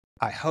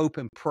I hope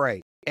and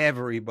pray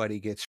everybody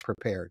gets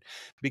prepared,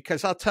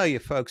 because I'll tell you,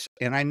 folks,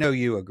 and I know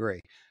you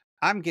agree,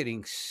 I'm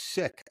getting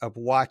sick of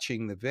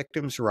watching the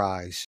victims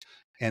rise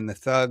and the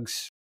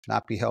thugs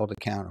not be held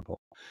accountable.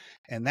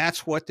 And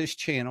that's what this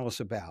channel is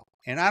about.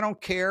 And I don't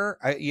care,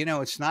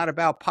 it's not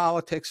about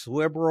politics,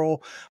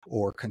 liberal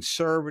or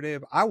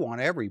conservative. I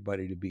want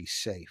everybody to be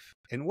safe.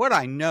 And what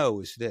I know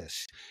is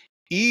this: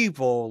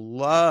 evil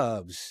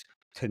loves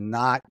to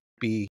not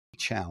be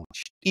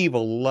challenged.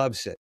 Evil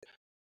loves it.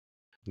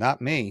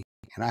 Not me,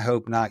 and I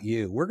hope not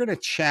you. We're going to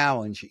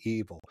challenge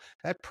evil.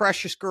 That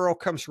precious girl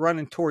comes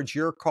running towards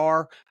your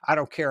car. I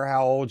don't care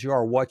how old you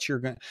are, what you're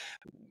going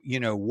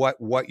to,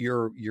 what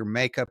your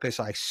makeup is.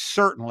 I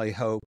certainly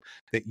hope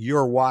that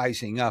you're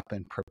wising up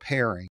and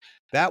preparing.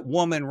 That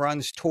woman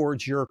runs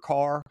towards your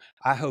car.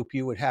 I hope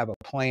you would have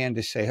a plan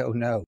to say, oh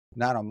no,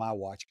 not on my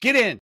watch. Get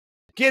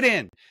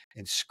in,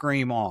 and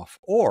scream off,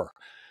 or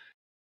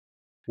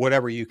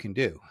whatever you can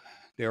do.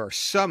 There are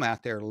some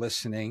out there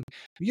listening.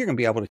 You're going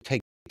to be able to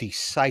take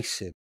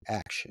decisive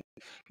action.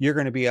 You're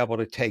going to be able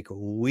to take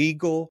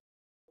legal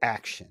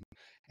action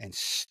and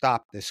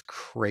stop this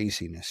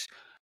craziness.